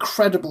of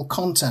incredible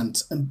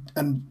content and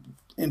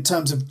in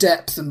terms of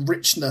depth and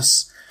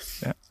richness.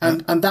 Yeah.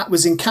 And that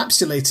was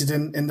encapsulated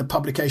in the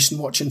publication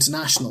Watch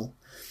International.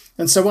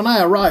 And so when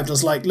I arrived, I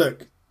was like,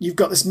 look, you've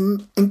got this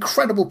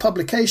incredible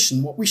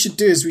publication. What we should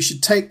do is we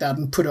should take that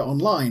and put it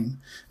online.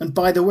 And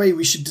by the way,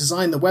 we should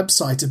design the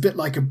website a bit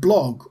like a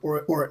blog or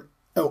a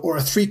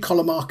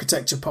 3-column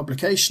architecture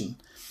publication.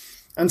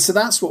 And so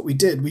that's what we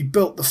did. We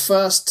built the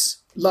first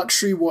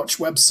luxury watch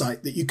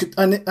website that you could,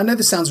 I know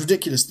this sounds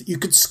ridiculous, that you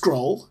could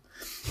scroll,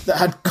 that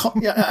had,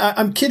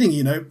 I'm kidding,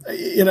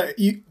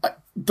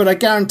 but I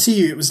guarantee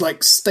you it was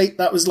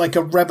that was like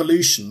a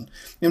revolution.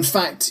 In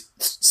fact,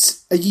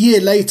 a year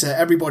later,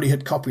 everybody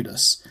had copied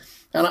us.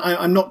 And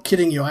I'm not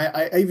kidding you.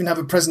 I even have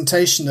a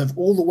presentation of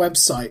all the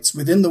websites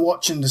within the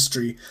watch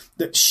industry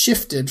that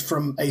shifted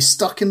from a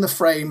stuck in the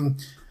frame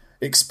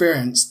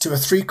experience to a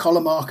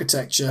 3-column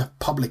architecture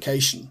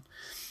publication.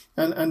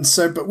 And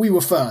so, but we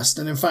were first.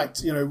 And in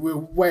fact, we were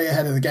way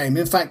ahead of the game.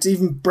 In fact,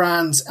 even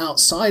brands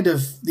outside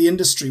of the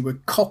industry were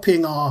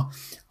copying our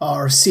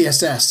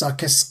CSS, our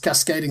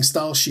cascading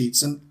style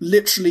sheets, and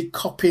literally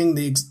copying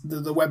the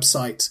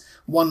website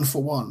one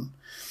for one.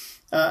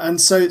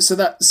 And so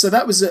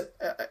that was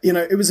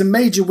it was a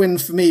major win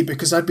for me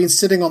because I'd been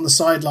sitting on the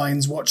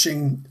sidelines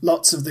watching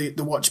lots of the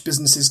watch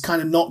businesses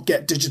kind of not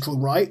get digital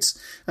right,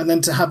 and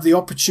then to have the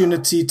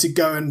opportunity to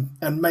go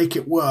and make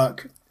it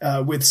work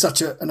with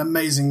such an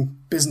amazing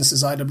business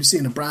as IWC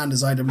and a brand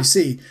as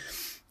IWC,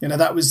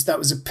 that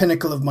was a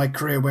pinnacle of my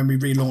career when we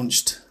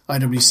relaunched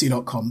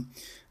IWC.com,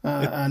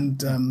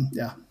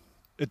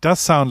 It does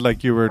sound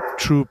like you were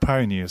true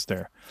pioneers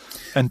there,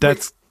 and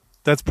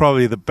that's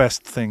probably the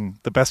best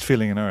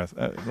feeling on earth,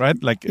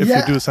 right? Like if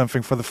you do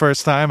something for the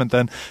first time and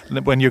then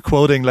when you're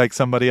quoting like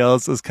somebody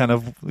else is kind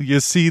of, you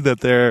see that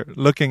they're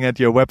looking at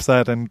your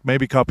website and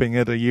maybe copying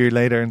it a year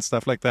later and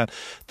stuff like that.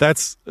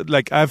 That's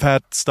like, I've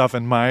had stuff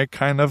in my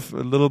kind of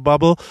little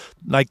bubble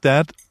like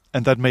that.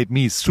 And that made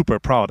me super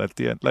proud at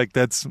the end. Like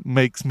that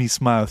makes me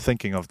smile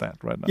thinking of that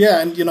right now.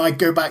 Yeah. And, I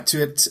go back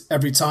to it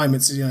every time.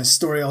 It's a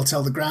story I'll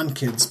tell the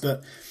grandkids,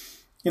 but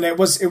it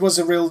was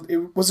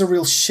a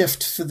real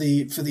shift for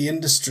the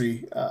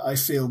industry, I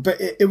feel.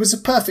 But it was a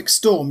perfect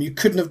storm. You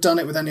couldn't have done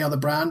it with any other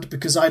brand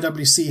because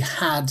IWC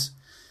had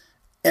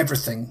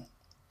everything.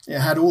 It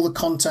had all the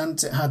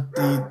content. It had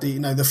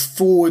the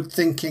forward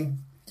thinking,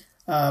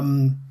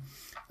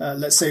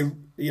 let's say,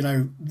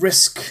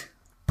 risk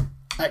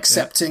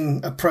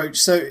accepting approach.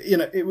 So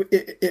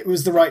it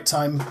was the right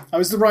time. I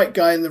was the right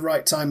guy in the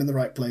right time in the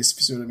right place. If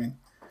you see what I mean.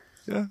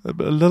 Yeah, a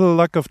little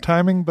lack of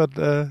timing, but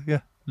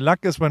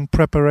luck is when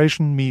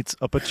preparation meets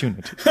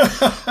opportunity.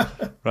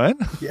 Right?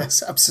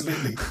 Yes,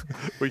 absolutely.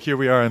 Here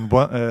we are in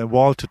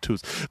wall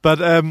tattoos. But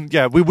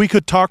we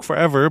could talk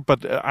forever,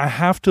 but I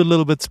have to a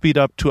little bit speed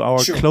up to our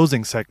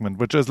closing segment,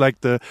 which is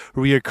like the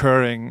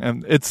reoccurring,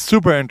 and it's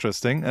super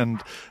interesting.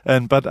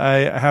 But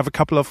I have a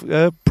couple of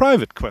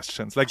private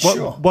questions. Like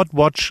what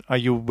watch are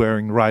you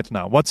wearing right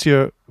now? What's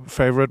your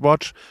favorite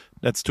watch?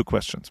 That's 2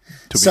 questions.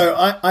 So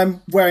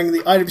I'm wearing the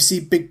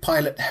IWC Big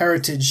Pilot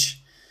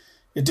Heritage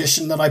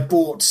edition that I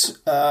bought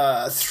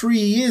 3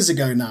 years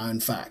ago now, in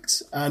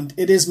fact. And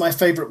it is my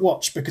favorite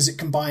watch because it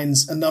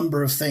combines a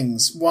number of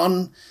things.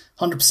 1,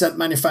 100%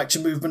 manufacture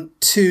movement.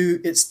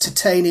 2, it's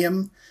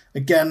titanium.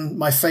 Again,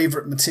 my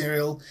favorite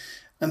material.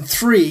 And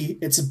 3,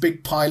 it's a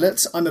Big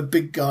Pilot. I'm a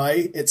big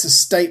guy. It's a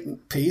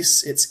statement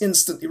piece. It's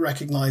instantly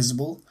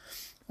recognizable.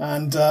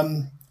 And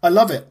I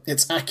love it.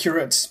 It's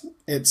accurate.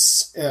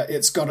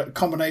 It's got a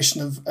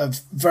combination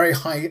of very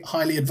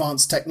highly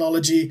advanced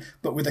technology,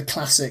 but with a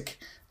classic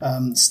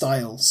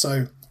style.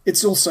 So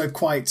it's also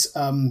quite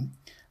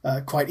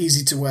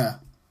easy to wear.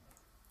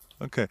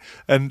 Okay,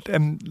 and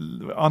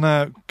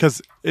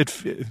because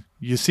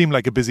you seem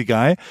like a busy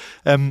guy,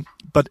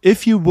 but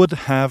if you would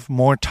have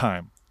more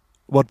time,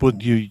 what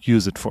would you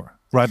use it for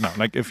right now?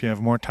 Like if you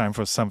have more time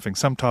for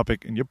some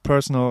topic in your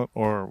personal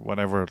or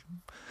whatever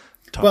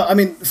topic. Well, I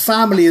mean,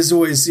 family is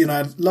always,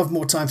 I'd love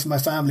more time for my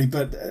family,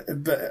 but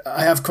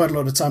I have quite a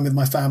lot of time with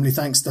my family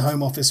thanks to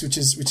home office, which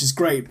is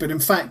great. But in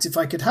fact, if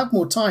I could have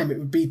more time, it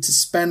would be to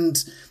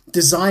spend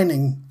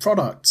designing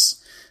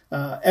products,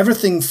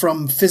 everything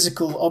from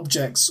physical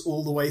objects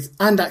all the way,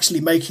 and actually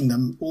making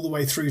them all the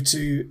way through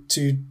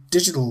to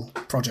digital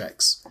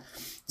projects.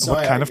 So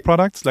what kind of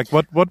products? Like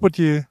what would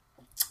you?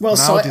 Well,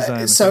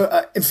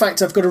 in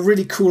fact, I've got a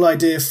really cool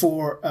idea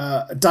for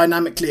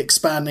dynamically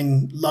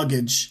expanding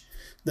luggage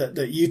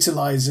that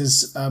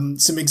utilizes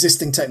some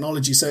existing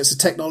technology. So it's a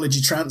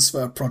technology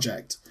transfer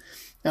project.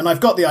 And I've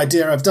got the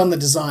idea, I've done the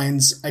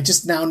designs. I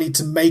just now need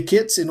to make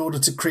it in order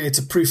to create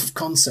a proof of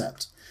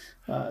concept.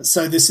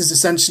 So this is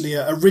essentially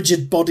a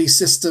rigid body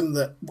system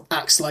that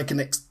acts like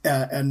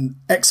an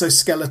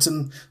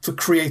exoskeleton for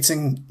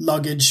creating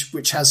luggage,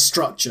 which has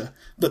structure,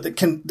 but that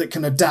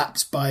can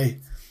adapt by.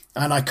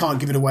 And I can't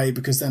give it away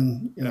because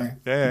then, no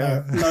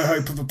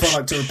hope of a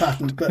product or a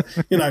patent. But,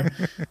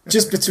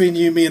 just between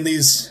you, me, and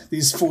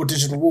these 4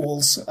 digital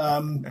walls,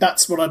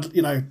 that's what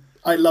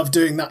I love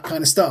doing that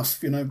kind of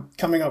stuff,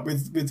 coming up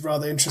with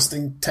rather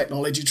interesting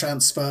technology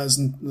transfers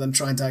and then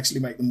trying to actually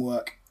make them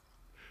work.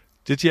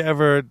 Did you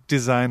ever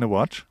design a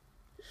watch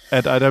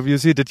at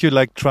IWC? Did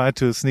you try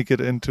to sneak it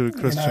into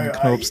Christian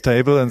Knoop's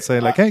table and say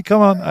hey,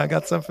 come on, I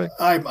got something?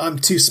 I'm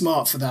too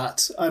smart for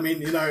that. I mean,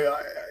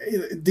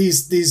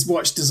 these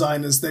watch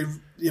designers,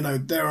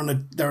 they're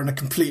on a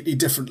completely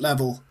different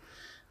level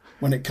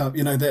when it comes,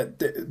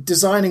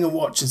 designing a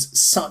watch is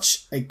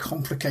such a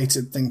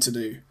complicated thing to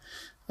do.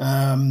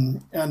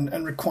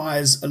 And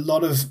requires a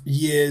lot of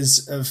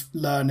years of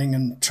learning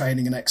and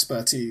training and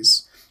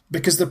expertise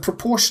because the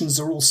proportions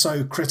are all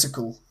so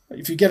critical.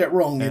 If you get it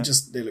wrong, it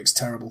looks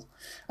terrible.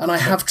 And I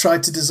have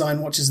tried to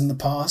design watches in the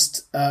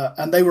past,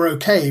 and they were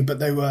okay, but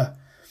they were,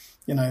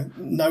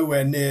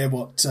 nowhere near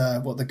what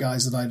the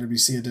guys at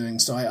IWC are doing.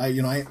 So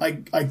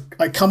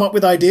I come up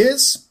with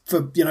ideas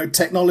for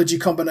technology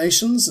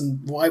combinations and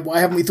why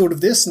haven't we thought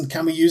of this and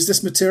can we use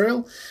this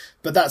material?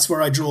 But that's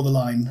where I draw the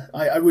line.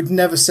 I would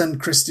never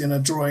send Christian a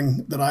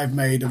drawing that I've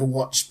made of a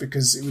watch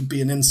because it would be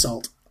an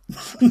insult.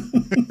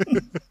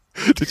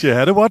 Did you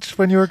have a watch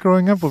when you were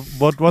growing up?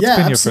 What's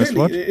been your first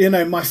watch?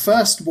 My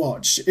first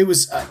watch, it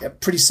was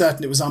pretty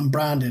certain it was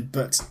unbranded,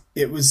 but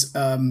it was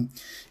a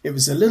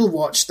little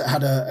watch that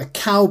had a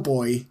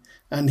cowboy,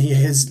 and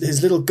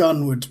his little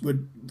gun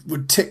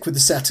would tick with the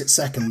set at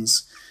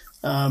seconds.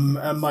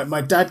 And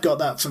my dad got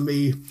that for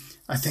me.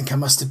 I think I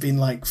must have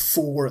been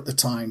 4 at the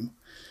time.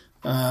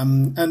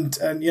 And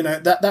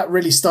that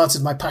really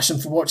started my passion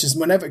for watches.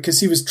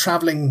 Because he was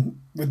traveling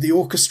with the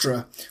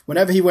orchestra,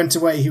 whenever he went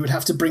away, he would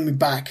have to bring me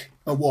back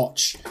a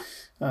watch.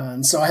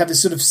 And so I have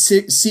this sort of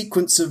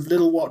sequence of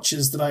little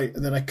watches that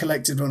I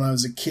collected when I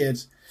was a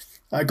kid.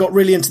 I got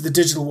really into the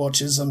digital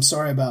watches. I'm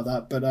sorry about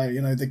that, but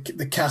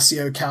the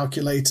Casio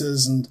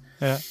calculators and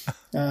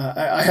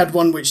I had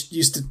one which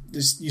used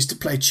to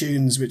play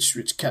tunes,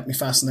 which kept me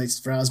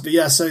fascinated for hours. But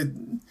yeah, so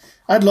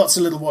I had lots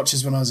of little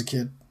watches when I was a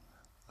kid.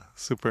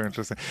 Super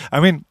interesting. I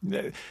mean,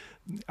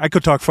 I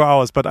could talk for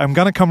hours, but I'm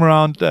going to come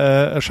around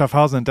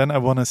Schaffhausen and then I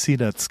want to see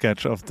that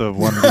sketch of the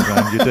one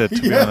design you did,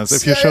 to be honest.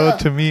 If you show it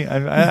to me,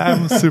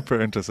 I'm super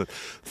interested.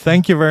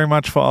 Thank you very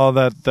much for all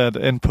that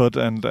input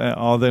and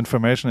all the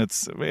information.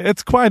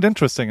 It's quite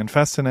interesting and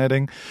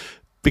fascinating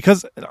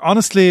because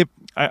honestly,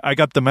 I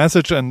got the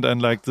message and the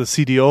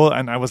CDO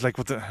and I was like,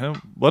 what the hell?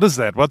 What is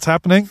that? What's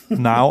happening?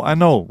 Now I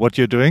know what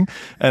you're doing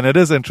and it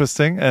is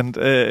interesting and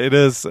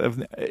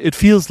it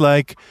feels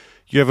like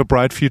you have a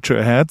bright future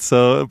ahead.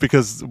 So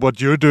because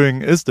what you're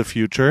doing is the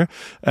future,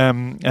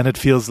 and it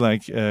feels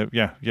like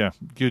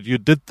you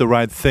did the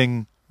right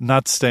thing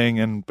not staying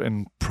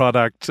in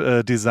product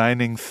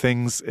designing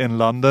things in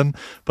London,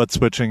 but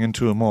switching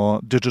into a more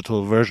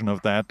digital version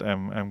of that.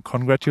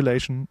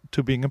 Congratulations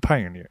to being a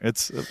pioneer.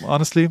 It's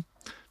honestly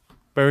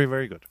very,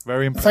 very good.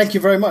 Very impressive. Thank you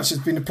very much.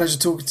 It's been a pleasure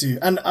talking to you.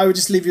 And I would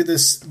just leave you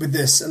with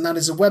this, and that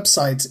is a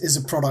website is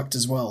a product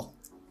as well.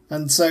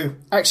 And so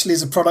actually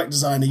as a product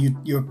designer,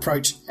 you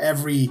approach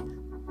every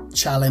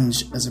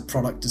challenge as a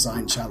product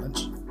design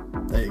challenge.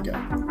 There you go.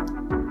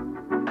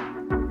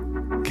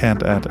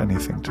 Can't add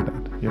anything to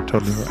that. You're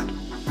totally right.